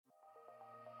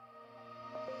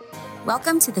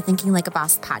Welcome to the Thinking Like a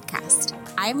Boss podcast.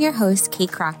 I'm your host, Kate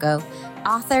Crocco,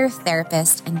 author,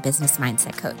 therapist, and business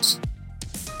mindset coach.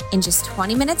 In just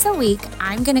 20 minutes a week,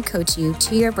 I'm going to coach you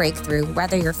to your breakthrough,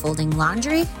 whether you're folding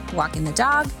laundry, walking the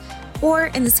dog, or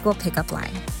in the school pickup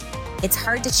line. It's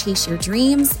hard to chase your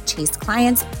dreams, chase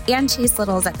clients, and chase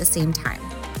littles at the same time.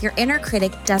 Your inner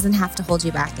critic doesn't have to hold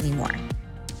you back anymore.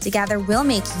 Together, we'll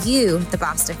make you the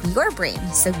boss of your brain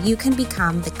so you can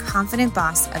become the confident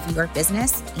boss of your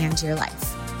business and your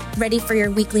life. Ready for your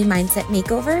weekly mindset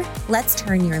makeover? Let's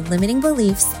turn your limiting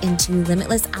beliefs into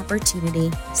limitless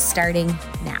opportunity starting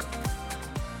now.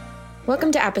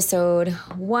 Welcome to episode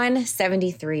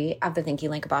 173 of the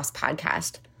Thinking Like a Boss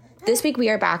podcast. This week,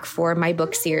 we are back for my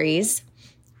book series,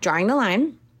 Drawing the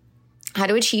Line, How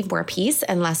to Achieve More Peace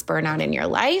and Less Burnout in Your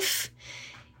Life.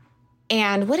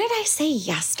 And what did I say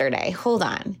yesterday? Hold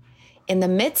on. In the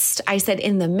midst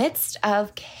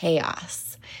of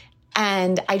chaos.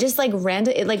 And I just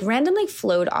randomly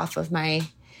flowed off of my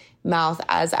mouth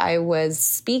as I was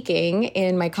speaking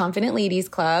in my Confident Ladies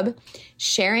Club,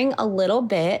 sharing a little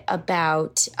bit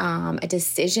about a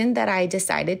decision that I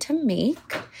decided to make.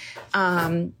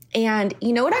 And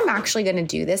you know what I'm actually going to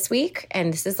do this week?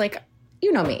 And this is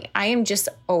you know me, I am just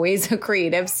always a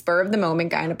creative, spur of the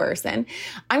moment kind of person.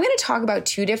 I'm going to talk about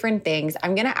two different things.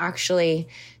 I'm going to actually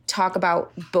talk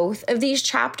about both of these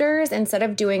chapters instead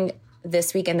of doing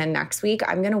this week and then next week.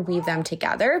 I'm going to weave them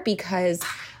together because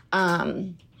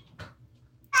I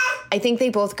think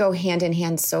they both go hand in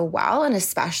hand so well, and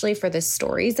especially for the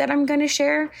stories that I'm going to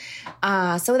share.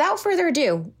 So without further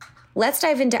ado, let's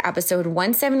dive into episode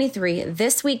 173.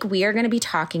 This week, we are going to be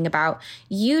talking about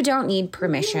you don't need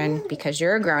permission because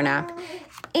you're a grown-up,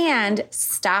 and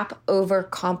stop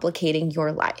overcomplicating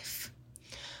your life.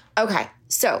 Okay,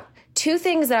 so two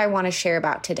things that I want to share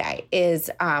about today is,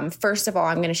 first of all,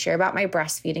 I'm going to share about my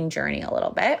breastfeeding journey a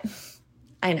little bit.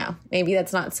 I know, maybe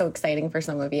that's not so exciting for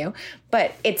some of you,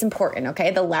 but it's important,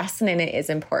 okay? The lesson in it is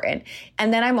important.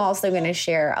 And then I'm also going to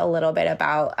share a little bit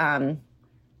about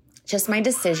just my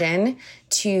decision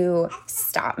to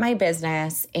stop my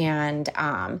business and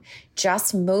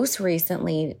just most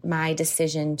recently my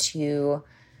decision to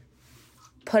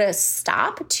put a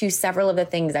stop to several of the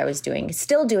things I was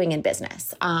still doing in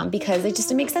business because it just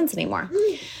didn't make sense anymore.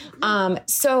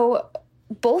 So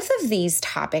both of these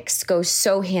topics go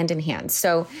so hand in hand.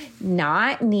 So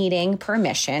not needing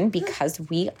permission because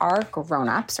we are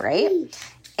grown-ups, right?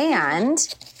 And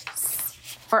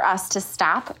for us to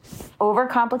stop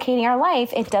overcomplicating our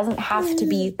life, it doesn't have to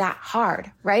be that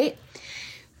hard, right?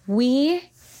 We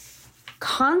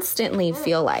constantly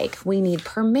feel like we need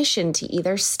permission to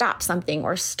either stop something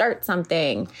or start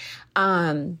something.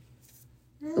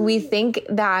 We think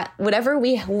that whatever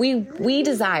we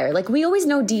desire, we always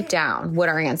know deep down what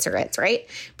our answer is, right?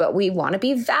 But we want to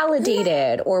be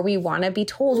validated or we want to be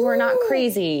told we're not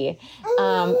crazy.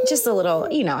 Just a little,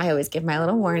 I always give my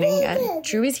little warning.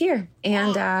 Drew is here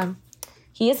and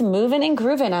he is moving and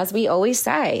grooving, as we always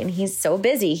say, and he's so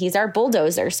busy. He's our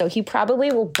bulldozer, so he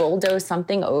probably will bulldoze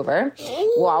something over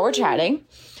while we're chatting.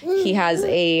 He has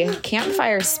a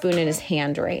campfire spoon in his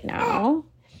hand right now.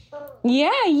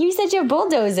 Yeah, you said you're a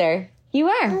bulldozer. You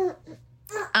are.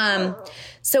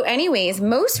 So anyways,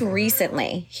 most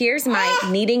recently, here's my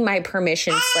needing my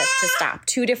permission slip to stop.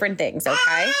 Two different things,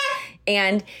 okay?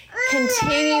 And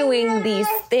continuing these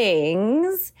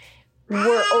things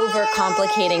were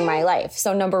overcomplicating my life.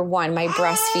 So number one, my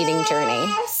breastfeeding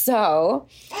journey. So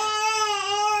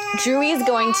Drewy is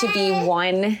going to be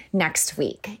one next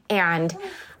week. And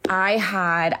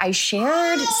I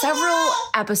shared several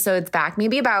episodes back,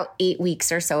 maybe about 8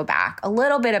 weeks or so back, a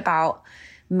little bit about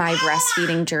my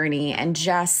breastfeeding journey and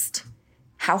just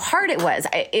how hard it was.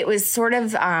 It was sort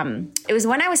of, it was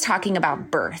when I was talking about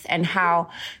birth and how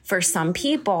for some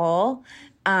people,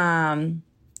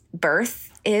 birth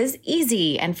is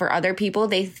easy. And for other people,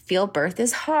 they feel birth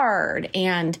is hard.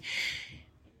 And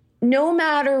no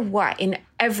matter what, in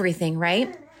everything,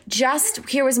 right?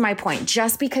 Here was my point.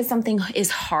 Just because something is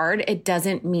hard, it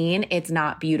doesn't mean it's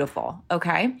not beautiful,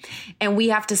 okay? And we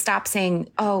have to stop saying,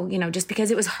 just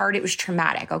because it was hard, it was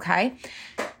traumatic, okay?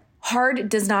 Hard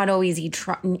does not always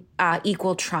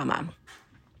equal trauma.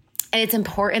 And it's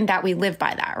important that we live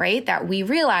by that, right? That we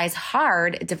realize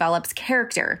hard develops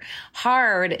character.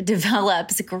 Hard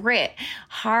develops grit.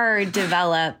 Hard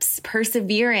develops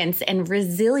perseverance and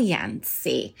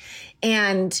resiliency.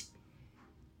 And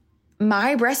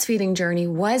my breastfeeding journey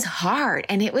was hard,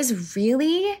 and it was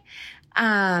really,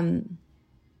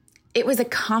 it was a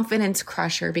confidence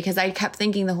crusher because I kept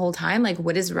thinking the whole time,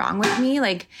 what is wrong with me?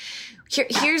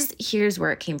 Here's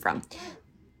where it came from.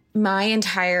 My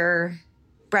entire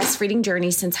breastfeeding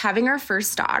journey since having our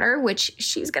first daughter, which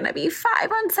she's going to be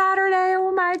 5 on Saturday.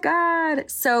 Oh my God.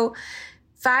 So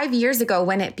 5 years ago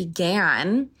when it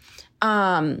began,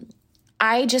 I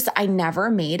never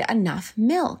made enough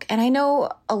milk. And I know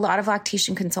a lot of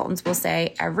lactation consultants will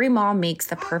say every mom makes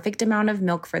the perfect amount of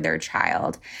milk for their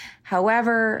child.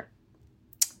 However,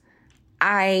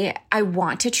 I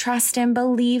want to trust and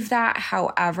believe that.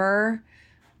 However,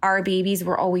 our babies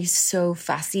were always so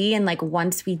fussy. And like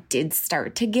once we did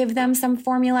start to give them some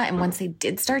formula and once they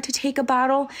did start to take a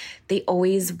bottle, they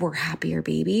always were happier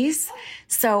babies.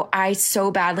 So I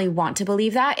so badly want to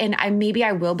believe that. And maybe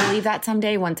I will believe that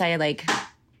someday once I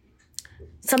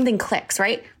something clicks,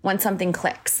 right? Once something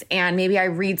clicks and maybe I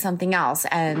read something else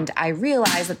and I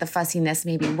realize that the fussiness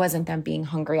maybe wasn't them being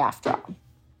hungry after all.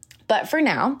 But for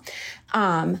now,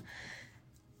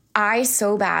 I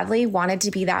so badly wanted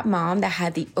to be that mom that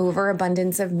had the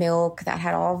overabundance of milk, that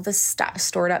had all of the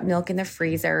stored up milk in the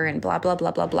freezer and blah, blah,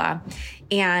 blah, blah, blah.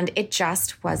 And it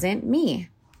just wasn't me.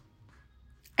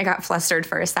 I got flustered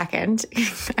for a second.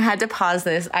 I had to pause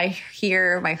this. I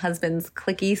hear my husband's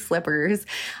clicky slippers.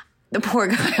 The poor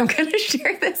guy, I'm going to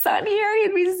share this on here.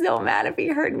 He'd be so mad if he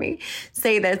heard me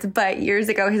say this. But years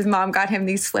ago, his mom got him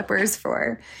these slippers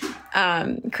for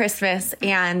Christmas.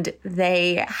 And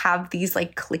they have these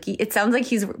clicky, it sounds like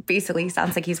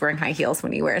sounds like he's wearing high heels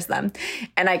when he wears them.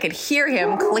 And I could hear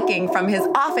him clicking from his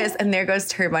office. And there goes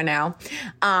Turbo now.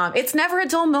 It's never a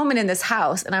dull moment in this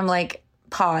house. And I'm like,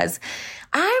 pause.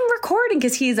 I'm recording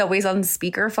because he's always on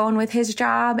speakerphone with his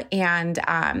job. And,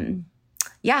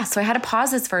 so I had to pause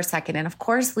this for a second and of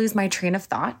course lose my train of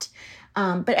thought.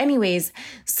 But anyways,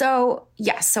 so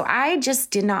I just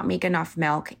did not make enough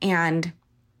milk. And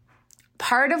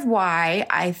part of why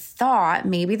I thought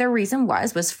maybe the reason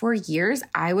was for years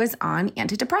I was on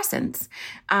antidepressants.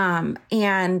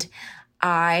 And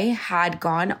I had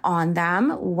gone on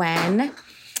them when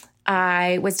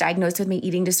I was diagnosed with an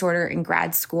eating disorder in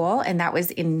grad school. And that was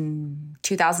in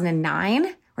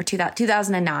 2009. Or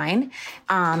 2009.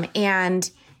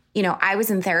 And, I was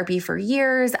in therapy for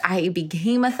years. I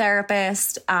became a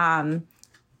therapist. I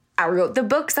wrote the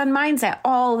books on mindset.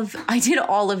 I did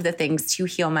all of the things to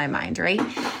heal my mind, right?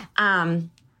 And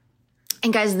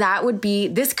guys,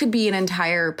 this could be an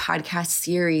entire podcast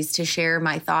series to share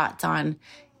my thoughts on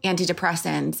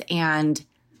antidepressants and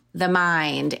the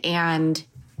mind and,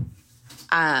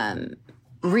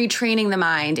 retraining the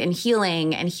mind and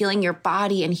healing your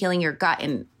body and healing your gut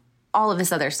and all of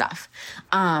this other stuff.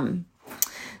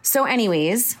 So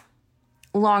anyways,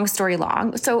 long story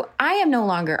long. So I am no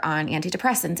longer on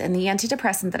antidepressants, and the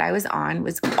antidepressant that I was on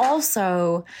was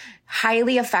also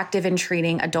highly effective in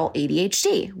treating adult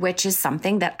ADHD, which is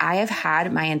something that I have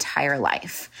had my entire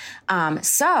life.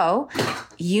 So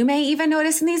you may even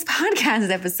notice in these podcast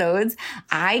episodes,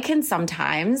 I can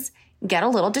sometimes get a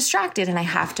little distracted and I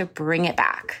have to bring it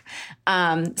back.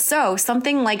 So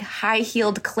something like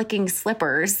high-heeled clicking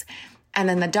slippers and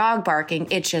then the dog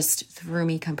barking, it just threw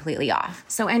me completely off.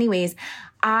 So anyways,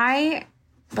 I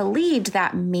believed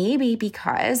that maybe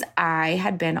because I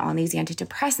had been on these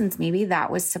antidepressants, maybe that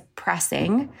was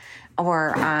suppressing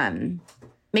or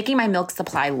making my milk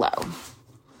supply low.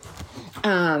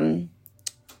 And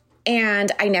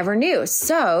I never knew.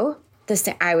 So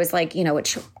I was like,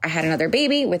 I had another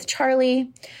baby with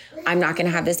Charlie. I'm not going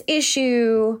to have this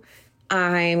issue.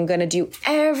 I'm going to do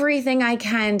everything I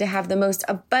can to have the most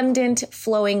abundant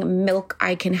flowing milk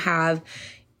I can have,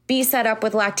 be set up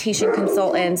with lactation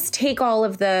consultants, take all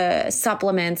of the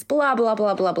supplements, blah, blah,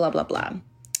 blah, blah, blah, blah, blah.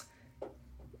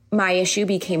 My issue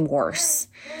became worse.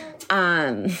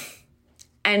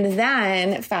 And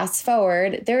then fast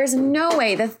forward, there is no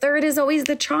way, the third is always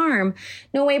the charm.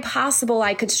 No way possible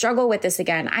I could struggle with this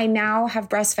again. I now have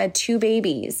breastfed 2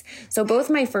 babies. So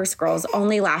both my first girls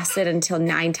only lasted until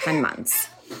 9-10 months.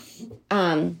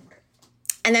 And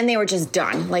then they were just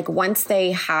done. Once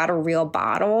they had a real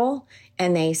bottle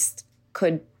and they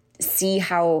could see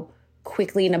how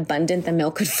quickly and abundant the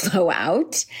milk could flow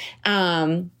out,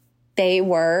 they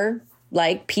were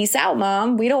peace out,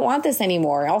 mom. We don't want this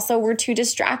anymore. Also, we're too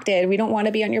distracted. We don't want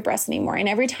to be on your breast anymore. And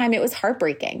every time it was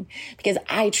heartbreaking because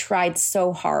I tried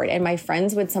so hard. And my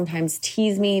friends would sometimes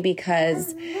tease me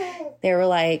because they were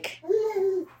like,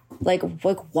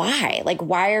 why?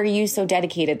 Why are you so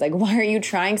dedicated? Why are you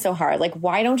trying so hard?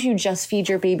 Why don't you just feed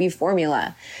your baby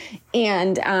formula?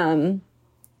 And,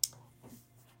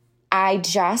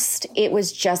 it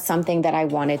was just something that I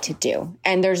wanted to do.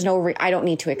 And there's I don't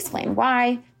need to explain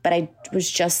why, but it was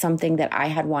just something that I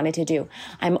had wanted to do.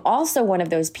 I'm also one of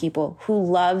those people who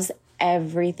loves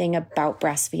everything about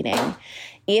breastfeeding.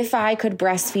 if I could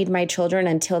breastfeed my children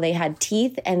until they had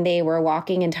teeth and they were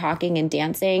walking and talking and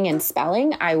dancing and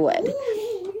spelling, I would.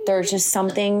 There's just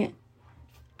something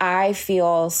I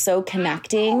feel so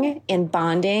connecting and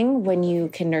bonding when you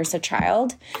can nurse a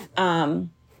child.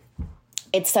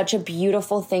 It's such a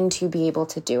beautiful thing to be able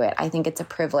to do it. I think it's a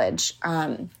privilege.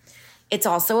 It's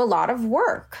also a lot of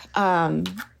work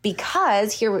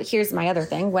because here's my other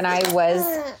thing. When I was,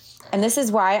 and this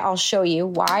is why I'll show you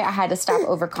why I had to stop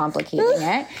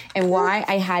overcomplicating it and why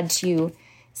I had to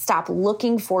stop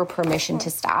looking for permission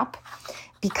to stop.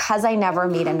 Because I never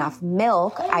made enough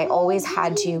milk, I always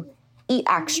had to eat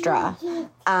extra,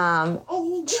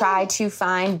 try to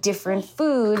find different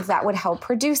foods that would help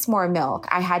produce more milk.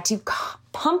 I had to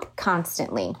pump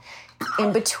constantly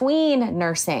in between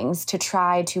nursings to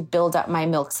try to build up my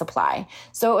milk supply.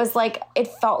 So it was like, it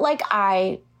felt like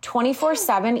I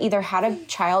 24/7 either had a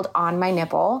child on my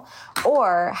nipple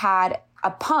or had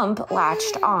a pump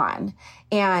latched on.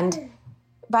 And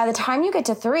by the time you get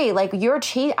to 3, like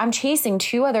I'm chasing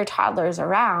 2 other toddlers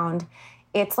around.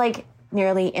 It's like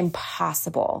nearly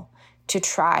impossible to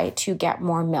try to get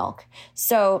more milk.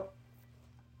 So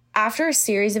after a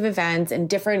series of events and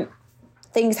different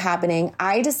things happening,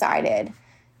 I decided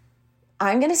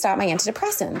I'm going to stop my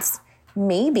antidepressants.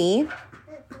 Maybe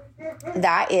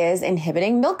that is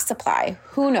inhibiting milk supply.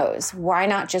 Who knows? Why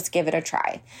not just give it a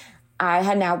try? I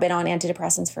had now been on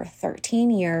antidepressants for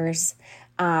 13 years.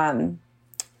 I,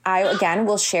 again,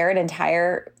 will share an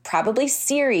entire probably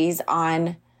series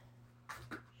on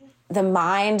the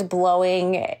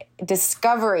mind-blowing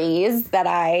discoveries that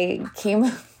I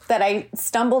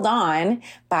stumbled on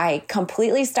by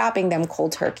completely stopping them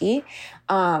cold turkey.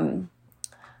 I'll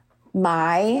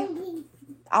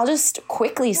just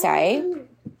quickly say,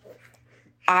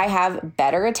 I have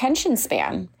better attention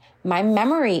span. My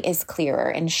memory is clearer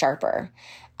and sharper.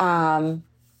 I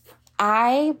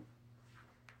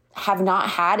have not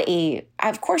had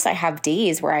of course I have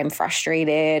days where I'm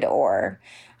frustrated or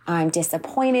I'm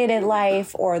disappointed in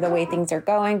life or the way things are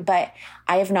going, but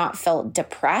I have not felt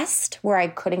depressed where I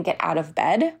couldn't get out of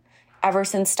bed ever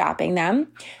since stopping them.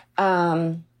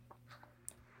 I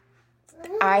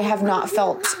have not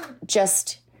felt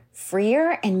just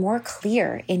freer and more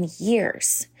clear in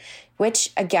years,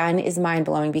 which again is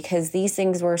mind-blowing because these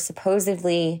things were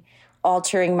supposedly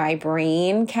altering my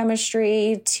brain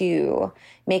chemistry to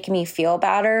make me feel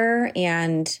better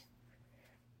and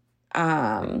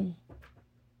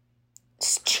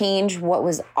change what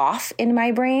was off in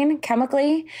my brain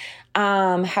chemically.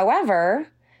 However,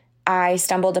 I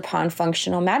stumbled upon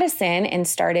functional medicine and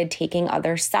started taking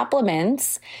other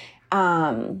supplements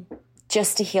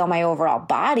just to heal my overall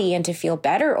body and to feel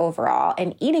better overall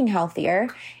and eating healthier.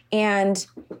 And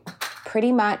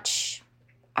pretty much,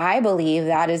 I believe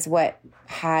that is what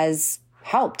has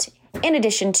helped, in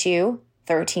addition to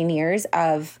 13 years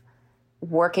of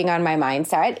working on my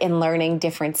mindset and learning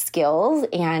different skills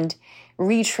and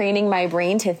retraining my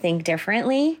brain to think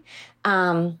differently.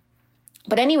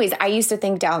 But anyways, I used to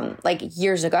think down like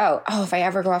years ago, oh, if I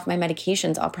ever go off my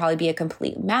medications, I'll probably be a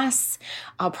complete mess.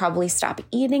 I'll probably stop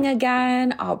eating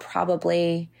again. I'll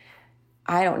probably,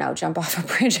 I don't know, jump off a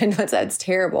bridge. I know that's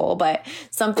terrible, but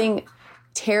something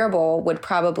terrible would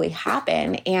probably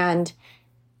happen. And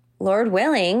Lord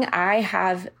willing, I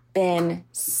have been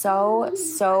so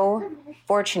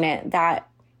fortunate that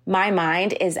my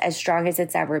mind is as strong as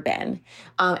it's ever been.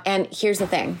 And here's the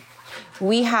thing.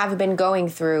 We have been going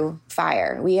through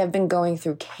fire. We have been going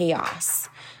through chaos.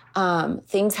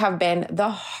 Things have been the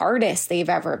hardest they've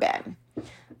ever been.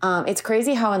 It's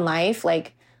crazy how in life,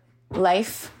 like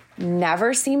life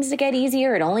never seems to get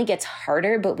easier. It only gets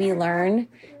harder, but we learn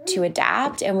to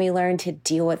adapt and we learn to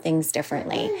deal with things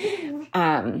differently.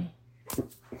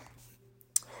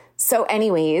 So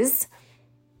anyways,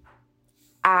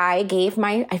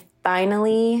 I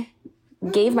finally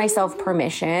gave myself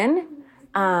permission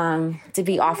to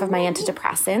be off of my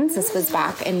antidepressants. This was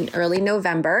back in early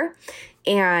November.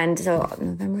 And so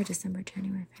November, December,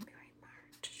 January, February,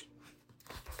 March.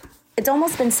 It's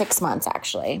almost been 6 months,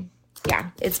 actually. Yeah,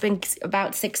 it's been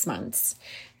about 6 months.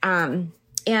 And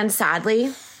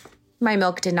sadly, my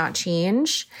milk did not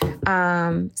change.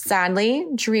 Sadly,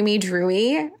 Dreamy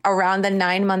Drewy, around the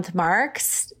 9-month mark,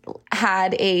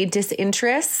 had a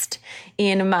disinterest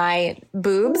in my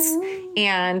boobs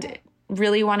and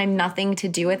really wanted nothing to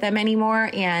do with them anymore.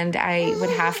 And I would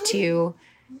have to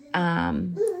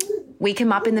wake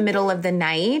him up in the middle of the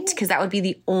night because that would be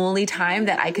the only time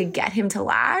that I could get him to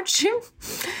latch.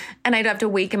 And I'd have to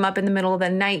wake him up in the middle of the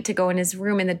night to go in his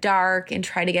room in the dark and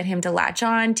try to get him to latch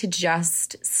on to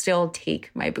just still take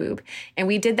my boob. And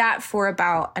we did that for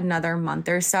about another month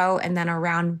or so. And then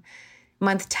around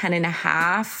month 10 and a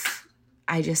half,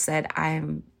 I just said,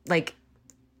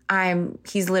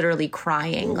 he's literally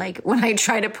crying. Like when I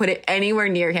try to put it anywhere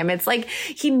near him, it's like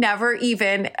he never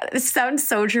even, it sounds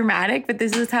so dramatic, but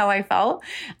this is how I felt.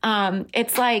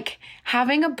 It's like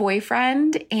having a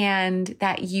boyfriend and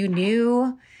that you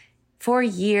knew for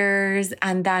years.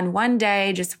 And then one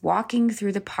day just walking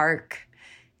through the park,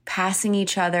 passing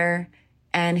each other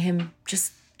and him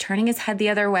just turning his head the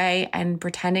other way and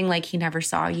pretending like he never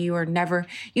saw you or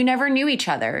you never knew each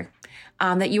other.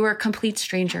 That you were a complete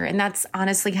stranger. And that's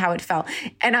honestly how it felt.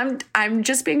 And I'm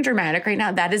just being dramatic right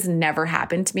now. That has never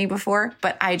happened to me before,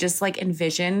 but I just like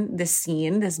envision this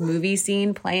movie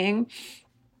scene playing.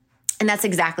 And that's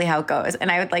exactly how it goes.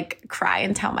 And I would like cry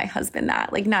and tell my husband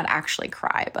that, like not actually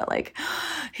cry, but like,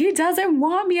 he doesn't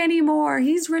want me anymore.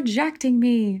 He's rejecting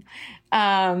me.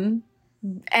 And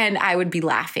I would be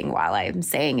laughing while I'm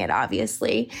saying it,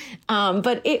 obviously.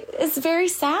 But it is very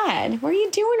sad. What are you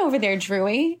doing over there,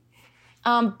 Drewy?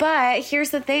 But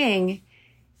here's the thing.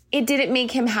 It didn't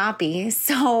make him happy.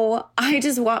 So I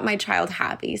just want my child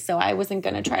happy. So I wasn't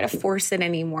going to try to force it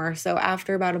anymore. So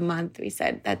after about a month, we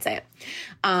said, that's it.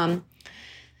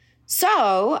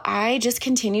 So I just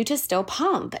continue to still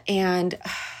pump. And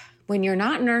when you're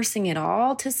not nursing at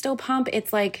all to still pump,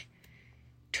 it's like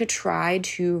to try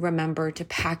to remember to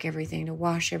pack everything, to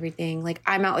wash everything. Like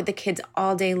I'm out with the kids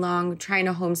all day long trying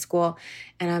to homeschool.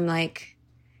 And I'm like,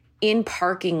 in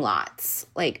parking lots,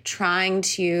 like trying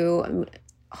to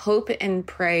hope and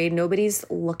pray nobody's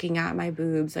looking at my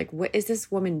boobs. Like, what is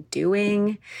this woman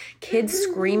doing? Kids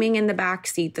screaming in the back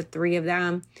seat, the three of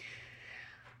them.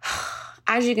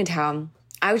 As you can tell,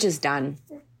 I was just done.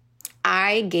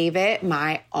 I gave it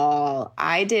my all.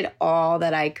 I did all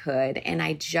that I could, and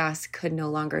I just could no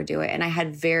longer do it. And I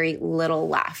had very little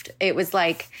left. It was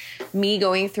like me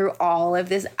going through all of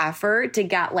this effort to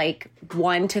get like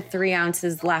 1 to 3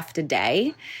 ounces left a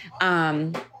day.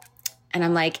 And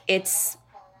I'm like,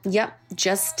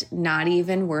 just not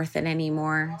even worth it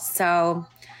anymore. So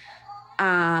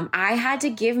I had to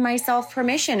give myself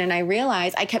permission. And I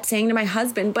realized I kept saying to my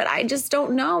husband, but I just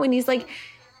don't know. And he's like,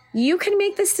 you can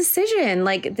make this decision.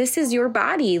 Like, this is your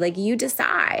body. Like, you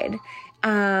decide.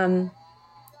 And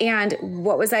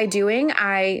what was I doing?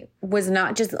 I was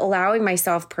not just allowing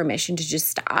myself permission to just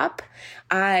stop.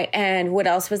 And what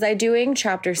else was I doing?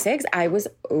 Chapter 6, I was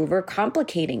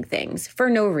overcomplicating things for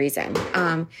no reason.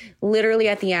 Literally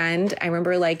at the end, I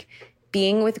remember like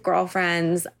being with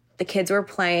girlfriends. The kids were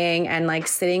playing and like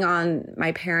sitting on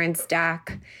my parents'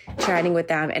 deck, chatting with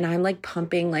them. And I'm like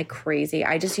pumping like crazy.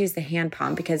 I just use the hand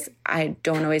pump because I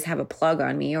don't always have a plug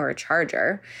on me or a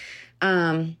charger.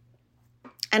 And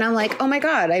I'm like, oh my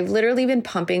God, I've literally been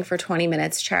pumping for 20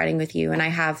 minutes chatting with you. And I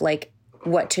have like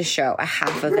what to show, a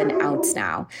half of an ounce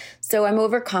now. So I'm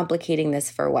overcomplicating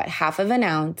this for what? Half of an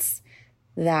ounce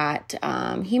that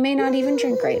he may not even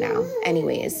drink right now.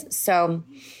 Anyways, so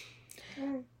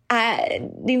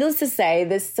needless to say,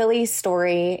 this silly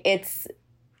story,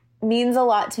 means a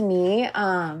lot to me,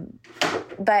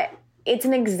 but it's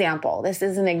an example. This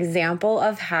is an example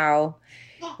of how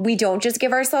we don't just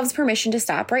give ourselves permission to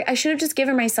stop, right? I should have just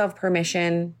given myself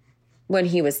permission when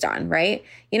he was done, right?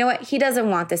 You know what? He doesn't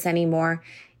want this anymore.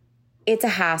 It's a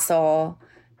hassle.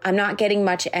 I'm not getting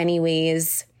much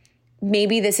anyways.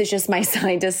 Maybe this is just my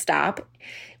sign to stop.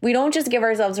 We don't just give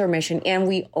ourselves permission and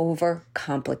we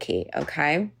overcomplicate,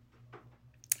 okay?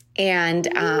 And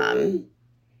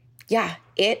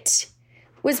it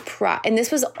was and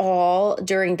this was all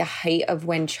during the height of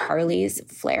when Charlie's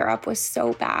flare-up was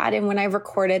so bad. And when I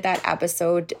recorded that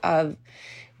episode of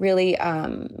really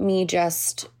me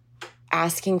just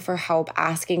asking for help,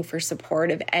 asking for support,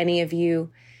 if any of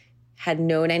you had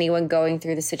known anyone going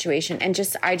through the situation. And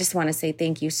I just want to say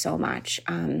thank you so much.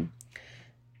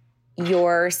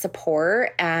 Your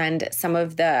support and some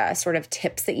of the sort of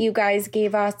tips that you guys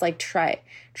gave us, like try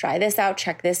this out,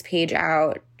 check this page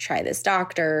out, try this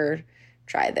doctor,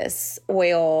 try this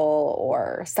oil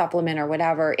or supplement or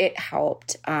whatever, it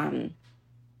helped. And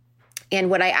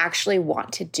what I actually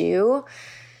want to do,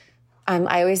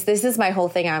 this is my whole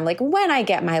thing. I'm like, when I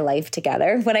get my life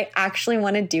together, what I actually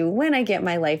want to do when I get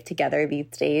my life together these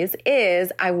days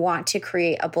is I want to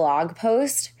create a blog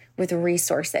post with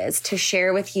resources to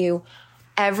share with you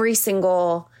every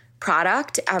single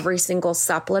product, every single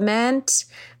supplement,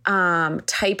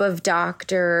 type of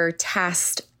doctor,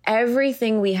 test,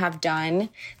 everything we have done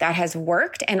that has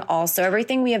worked and also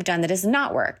everything we have done that has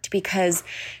not worked. Because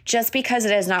just because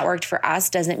it has not worked for us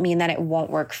doesn't mean that it won't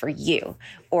work for you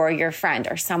or your friend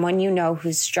or someone you know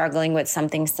who's struggling with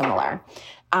something similar.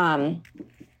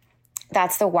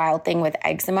 That's the wild thing with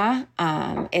eczema,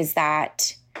 is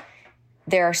that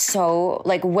they're so,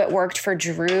 like, what worked for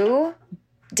Drew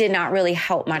did not really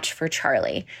help much for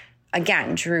Charlie.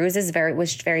 Again, Drew's was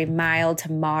very mild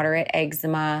to moderate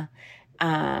eczema.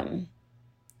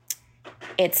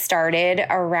 It started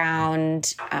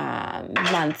around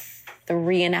month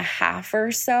 3.5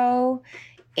 or so,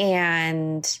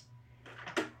 and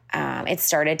it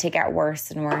started to get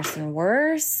worse and worse and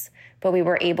worse. But we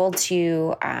were able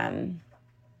to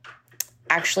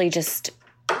actually just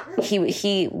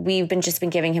we've been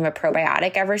giving him a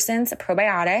probiotic ever since,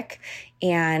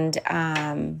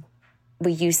 and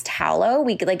we used tallow.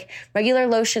 Regular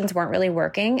lotions weren't really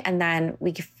working, and then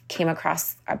we came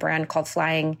across a brand called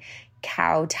Flying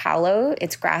Cow Tallow.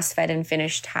 It's grass-fed and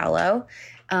finished tallow,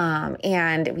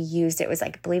 and we used it. Was I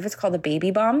believe it's called the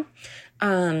Baby Balm.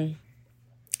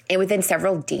 And within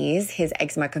several days, his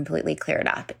eczema completely cleared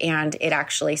up, and it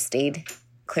actually stayed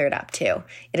cleared up too.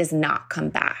 It has not come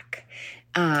back,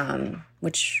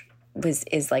 which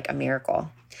is like a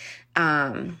miracle.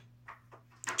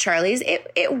 Charlie's,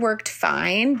 it worked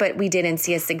fine, but we didn't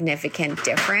see a significant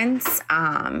difference.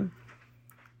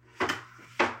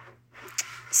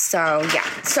 So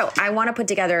I want to put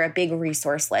together a big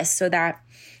resource list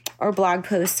or blog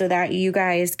post so that you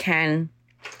guys can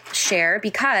share,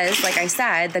 because like I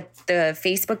said, the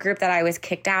Facebook group that I was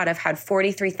kicked out of had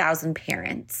 43,000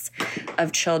 parents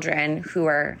of children who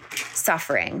are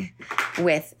suffering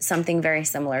with something very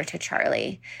similar to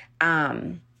Charlie.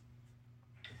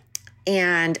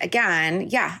 And again,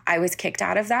 I was kicked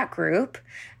out of that group.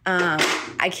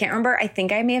 I can't remember. I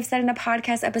think I may have said in a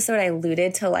podcast episode, I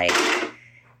alluded to like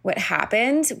what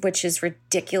happened, which is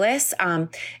ridiculous.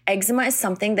 Eczema is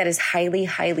something that is highly,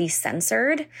 highly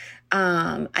censored.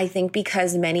 I think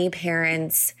because many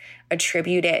parents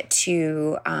attribute it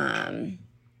to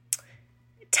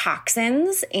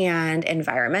toxins and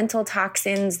environmental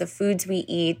toxins, the foods we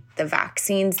eat, the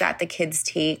vaccines that the kids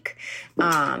take.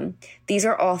 These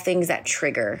are all things that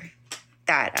trigger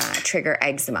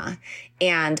eczema.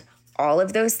 And all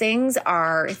of those things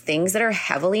are things that are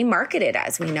heavily marketed,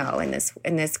 as we know, in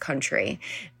this country.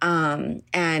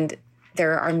 And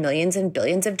there are millions and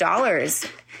billions of dollars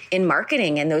in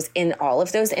marketing in all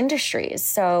of those industries.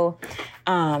 So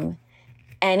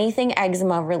anything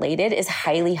eczema related is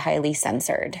highly, highly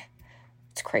censored.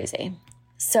 It's crazy.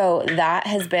 So that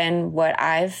has been what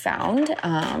I've found.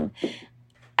 I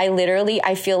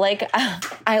feel like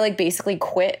I basically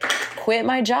quit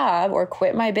my job or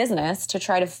quit my business to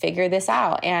try to figure this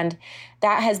out. And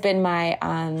that has been my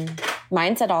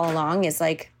mindset all along, is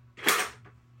like,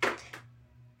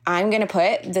 I'm going to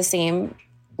put the same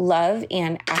love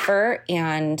and effort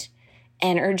and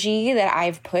energy that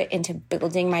I've put into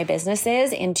building my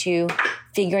businesses into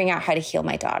figuring out how to heal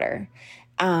my daughter.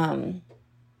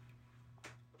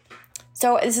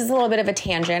 So this is a little bit of a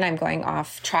tangent. I'm going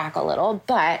off track a little,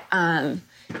 but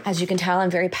as you can tell,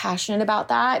 I'm very passionate about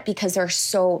that because there are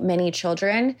so many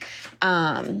children.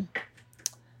 I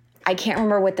can't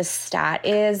remember what the stat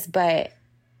is, but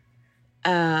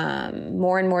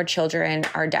more and more children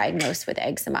are diagnosed with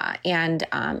eczema. And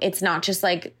it's not just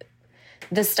like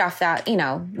the stuff that,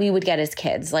 we would get as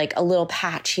kids, like a little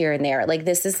patch here and there. Like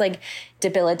this is like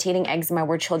debilitating eczema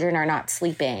where children are not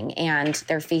sleeping and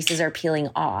their faces are peeling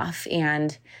off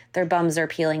and their bums are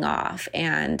peeling off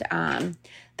and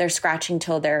they're scratching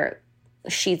till their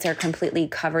sheets are completely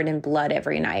covered in blood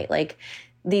every night. Like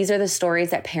these are the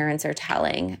stories that parents are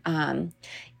telling.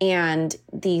 And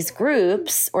these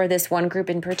groups, or this one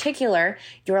group in particular,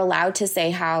 you're allowed to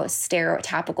say how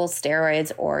topical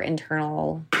steroids or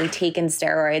internally taken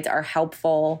steroids are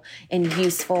helpful and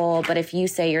useful. But if you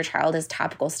say your child has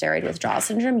topical steroid withdrawal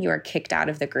syndrome, you are kicked out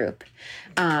of the group.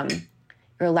 You're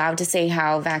allowed to say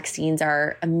how vaccines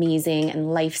are amazing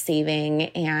and life-saving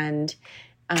and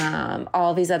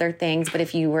all these other things. But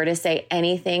if you were to say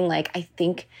anything like, I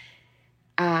think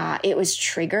it was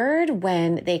triggered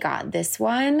when they got this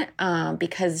one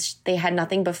because they had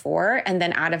nothing before. And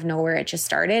then out of nowhere, it just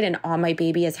started. And all my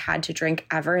baby has had to drink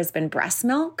ever has been breast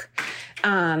milk.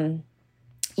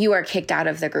 You are kicked out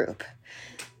of the group.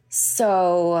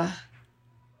 So,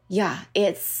 yeah,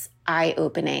 it's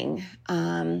eye-opening,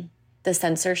 the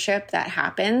censorship that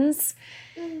happens.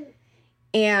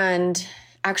 And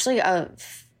actually, a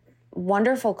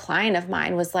wonderful client of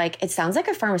mine was like, it sounds like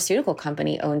a pharmaceutical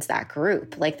company owns that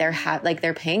group. Like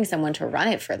they're paying someone to run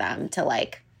it for them to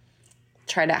like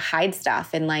try to hide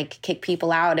stuff and like kick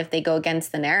people out if they go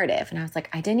against the narrative. And I was like,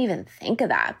 I didn't even think of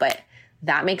that, but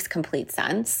that makes complete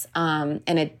sense. And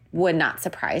it would not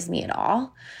surprise me at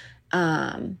all.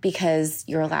 Because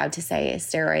you're allowed to say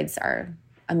steroids are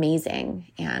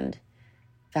amazing and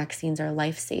vaccines are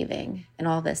life-saving and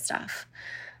all this stuff.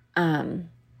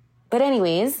 But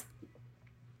anyways,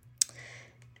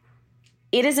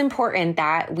 it is important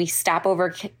that we stop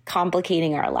over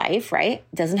complicating our life, right?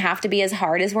 It doesn't have to be as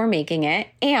hard as we're making it.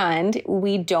 And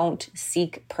we don't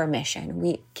seek permission.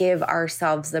 We give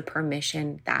ourselves the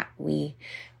permission that we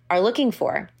are looking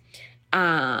for.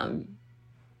 And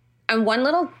one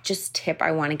little just tip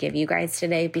I want to give you guys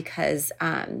today, because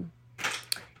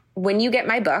when you get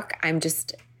my book, I'm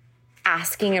just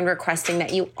asking and requesting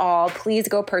that you all please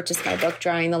go purchase my book,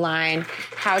 Drawing the Line,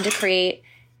 How to Create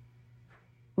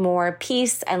More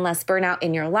Peace and Less Burnout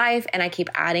in Your Life. And I keep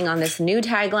adding on this new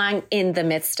tagline, in the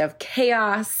midst of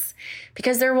chaos,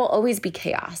 because there will always be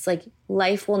chaos. Like,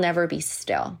 life will never be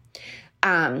still.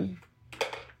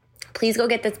 Please go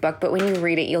get this book. But when you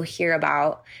read it, you'll hear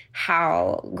about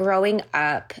how growing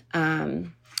up,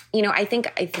 I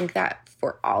think that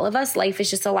for all of us, life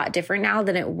is just a lot different now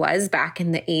than it was back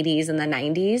in the 80s and the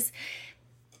 90s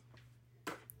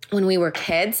when we were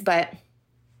kids. But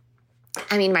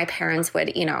I mean, my parents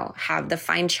would, have the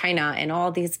fine china and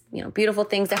all these, beautiful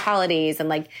things at holidays. And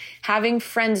like having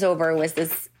friends over was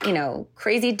this,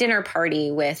 crazy dinner party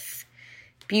with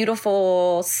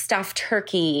beautiful stuffed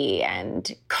turkey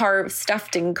and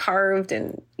stuffed and carved.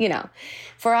 And,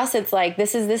 for us, it's like,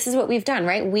 this is what we've done,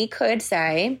 right? We could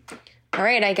say, all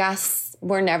right, I guess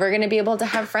we're never going to be able to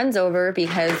have friends over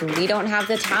because we don't have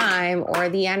the time or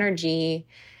the energy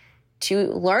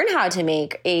to learn how to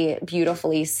make a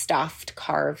beautifully stuffed,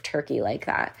 carved turkey like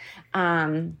that.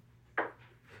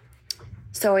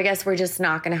 So I guess we're just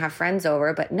not going to have friends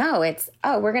over. But no,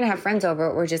 we're going to have friends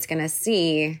over. We're just going to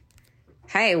see,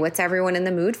 hey, what's everyone in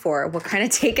the mood for? What kind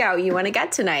of takeout you want to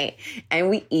get tonight? And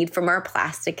we eat from our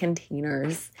plastic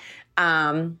containers.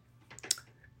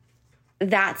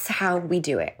 That's how we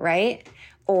do it, right?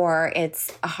 Or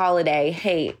it's a holiday.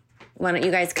 Hey, why don't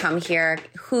you guys come here?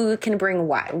 Who can bring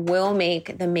what? We'll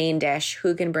make the main dish.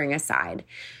 Who can bring a side?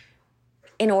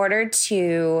 In order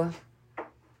to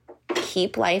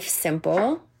keep life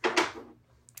simple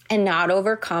and not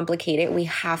overcomplicate it, we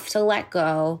have to let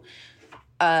go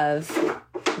of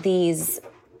these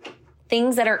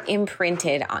things that are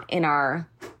imprinted on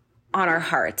our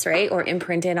hearts, right? Or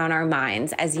imprinted on our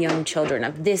minds as young children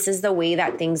of this is the way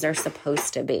that things are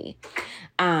supposed to be.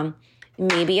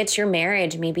 Maybe it's your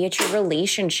marriage. Maybe it's your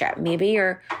relationship. Maybe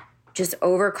you're just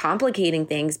overcomplicating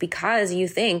things because you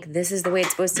think this is the way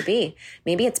it's supposed to be.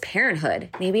 Maybe it's parenthood.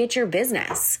 Maybe it's your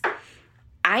business.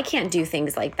 I can't do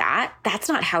things like that. That's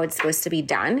not how it's supposed to be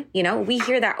done. We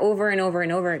hear that over and over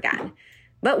and over again.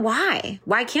 But why?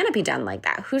 Why can't it be done like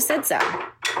that? Who said so?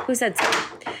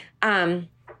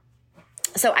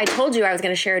 So I told you I was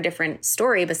going to share a different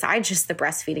story besides just the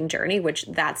breastfeeding journey, which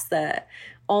that's the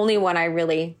only one I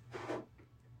really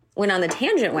went on the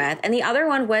tangent with. And the other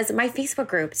one was my Facebook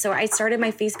group. So I started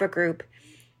my Facebook group,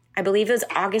 I believe it was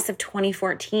August of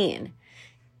 2014.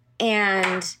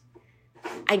 And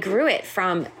I grew it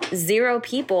from 0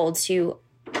 people to,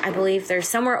 I believe there's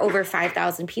somewhere over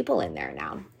 5,000 people in there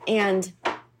now. And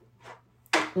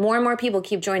more people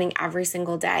keep joining every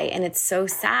single day. And it's so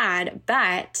sad,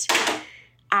 but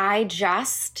I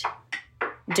just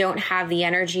don't have the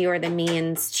energy or the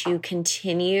means to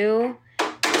continue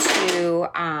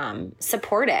to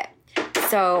support it.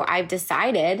 So I've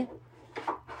decided,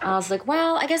 I was like,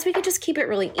 well, I guess we could just keep it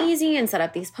really easy and set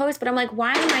up these posts. But I'm like,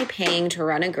 why am I paying to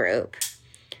run a group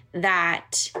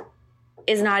that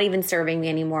is not even serving me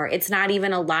anymore? It's not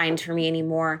even aligned for me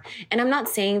anymore. And I'm not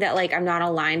saying that like I'm not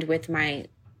aligned with my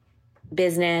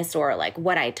business or like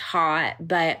what I taught,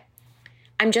 but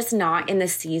I'm just not in the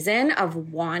season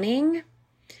of wanting,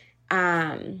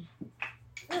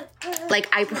 like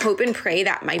I hope and pray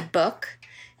that my book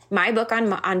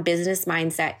on business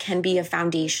mindset can be a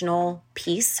foundational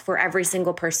piece for every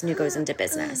single person who goes into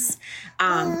business.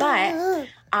 But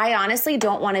I honestly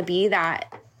don't want to be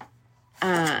that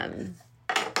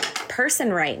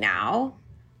person right now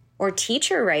or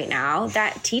teacher right now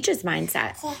that teaches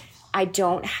mindset. I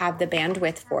don't have the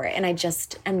bandwidth for it. And I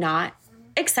just am not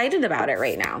excited about it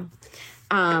right now.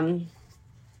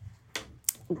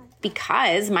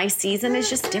 Because my season is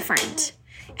just different,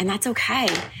 and that's okay.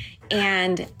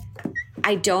 And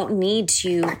I don't need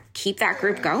to keep that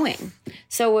group going.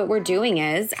 So what we're doing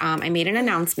is I made an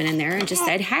announcement in there and just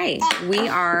said, hey, we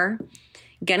are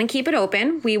going to keep it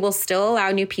open. We will still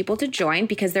allow new people to join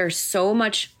because there's so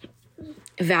much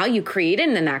value created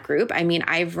in that group. I mean,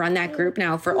 I've run that group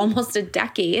now for almost a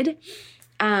decade.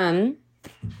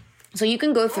 So you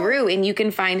can go through and you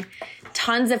can find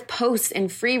tons of posts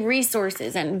and free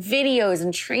resources and videos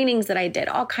and trainings that I did,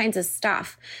 all kinds of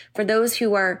stuff for those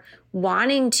who are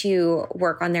wanting to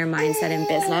work on their mindset in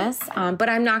business. But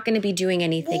I'm not going to be doing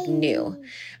anything new.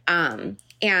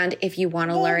 And if you want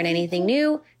to learn anything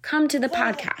new, come to the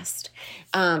podcast.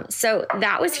 So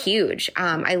that was huge.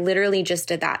 I literally just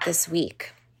did that this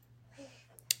week.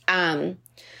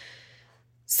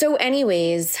 So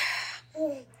anyways,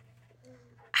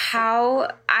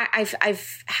 how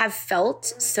I've have felt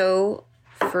so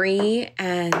free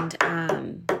and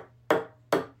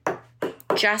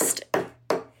just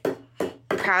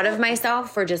proud of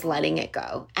myself for just letting it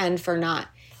go and for not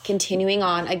continuing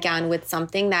on again with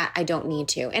something that I don't need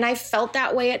to. And I felt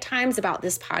that way at times about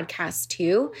this podcast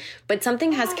too, but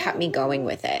something has kept me going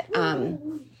with it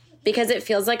because it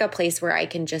feels like a place where I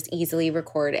can just easily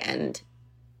record and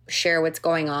share what's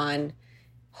going on,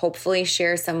 hopefully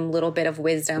share some little bit of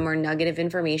wisdom or nugget of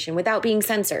information without being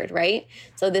censored, right?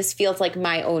 So this feels like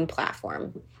my own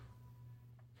platform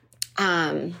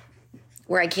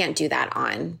where I can't do that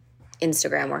on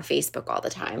Instagram or Facebook all the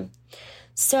time.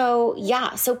 So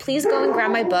yeah, so please go and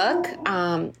grab my book.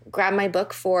 Grab my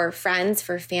book for friends,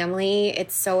 for family.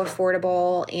 It's so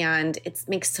affordable and it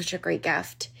makes such a great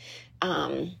gift.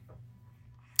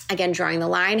 Again, Drawing the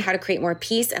Line, How to Create More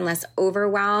Peace and Less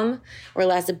Overwhelm or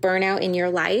Less Burnout in Your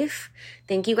Life.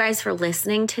 Thank you guys for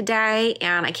listening today.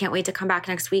 And I can't wait to come back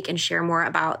next week and share more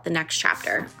about the next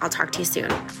chapter. I'll talk to you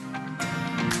soon.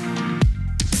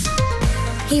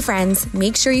 Hey friends,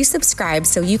 make sure you subscribe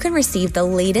so you can receive the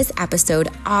latest episode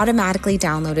automatically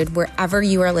downloaded wherever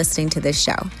you are listening to this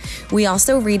show. We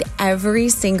also read every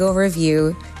single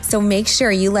review, so make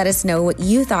sure you let us know what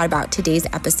you thought about today's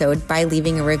episode by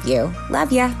leaving a review.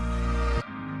 Love ya!